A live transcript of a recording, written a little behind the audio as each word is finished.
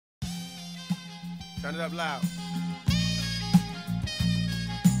Turn it up loud.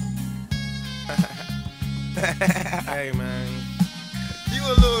 Hey, man. You a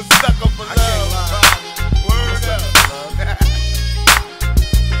little sucker for love. Word up.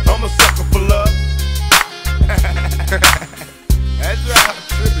 I'm a sucker for love. That's right.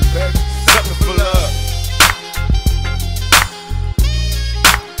 Trippin', baby. Sucker for love.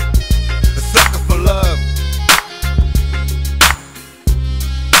 A sucker for love.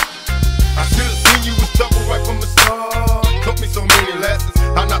 I should've seen you was trouble right from the start. Taught me so many lessons.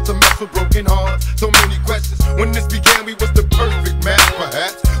 How not to mess with broken hearts. So many questions. When this began, we was the perfect match,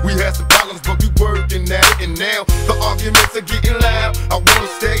 perhaps. We had some problems, but we working at it. And now the arguments are getting loud. I wanna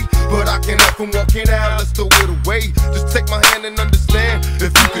stay, but I can't help from walking out. Let's throw it away. Just take my hand and understand. If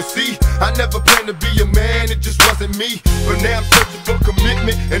you can see, I never planned to be a man. It just wasn't me. But now I'm searching for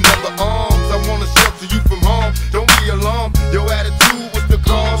commitment and other arms. I wanna shelter you from harm. Don't be alarmed. Your attitude was the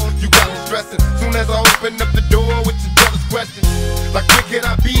cause. You got me stressing. Soon as I open up the door with your jealous questions, like where can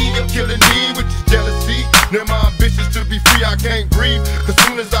I be? You're killing me with your jealousy. Now my ambitions to be free, I can't breathe. Cause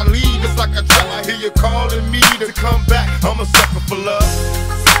soon as I leave, it's like a trap. I hear you calling me to come back. I'm a sucker for love.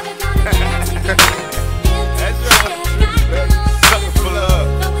 That's right. Sucker for love.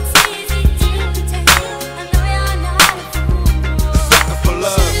 Sucker for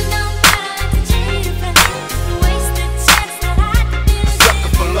love. Sucker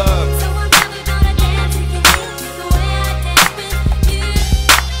for love.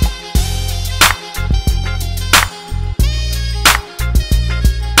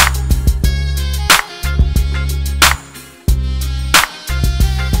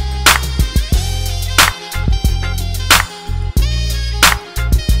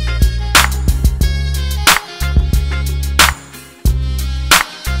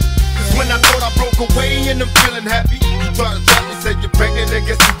 Away and I'm feeling happy. You try to trap me, say you're pregnant, and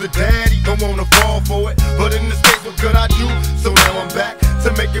guess who's the daddy? Don't wanna fall for it, but in this case, what could I do? So now I'm back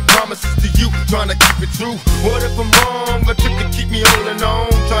to making promises to you, trying to keep it true. What if I'm wrong? A trick to keep me holding on,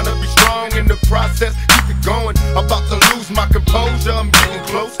 trying to be strong in the process, keep it going. About to lose my composure, I'm getting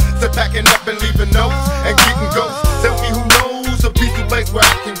close to packing up and leaving notes and getting ghosts. Tell me who knows a peaceful place where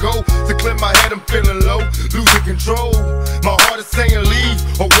I can go to clear my head. I'm feeling low, losing control. My heart is saying leave,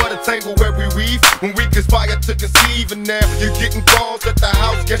 or what a tangle where we weave when we conspire to conceive. And now you're getting calls at the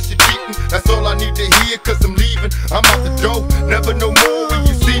house, guess you're cheating. That's all I need to hear, cause I'm leaving. I'm out the door, never no more when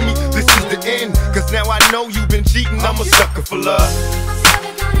you see me. This is the end, cause now I know you've been cheating. I'm a sucker for love.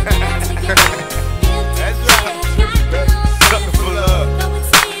 That's right. Sucker for love.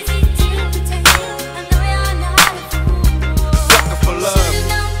 Sucker for love.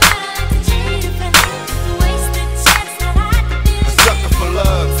 Sucker for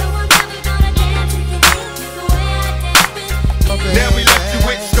love. Now we left you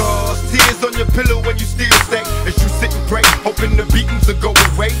with scars, tears on your pillow when you still stay. As you sit and pray, hoping the beatings will go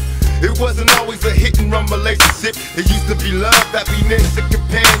away. It wasn't always a hit and run relationship. It used to be love, happiness, and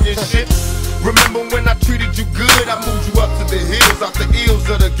companionship. Remember when I treated you good? I moved you up to the hills, out the ills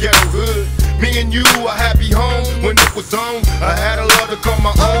of the ghetto hood. Me and you, a happy home when it was on.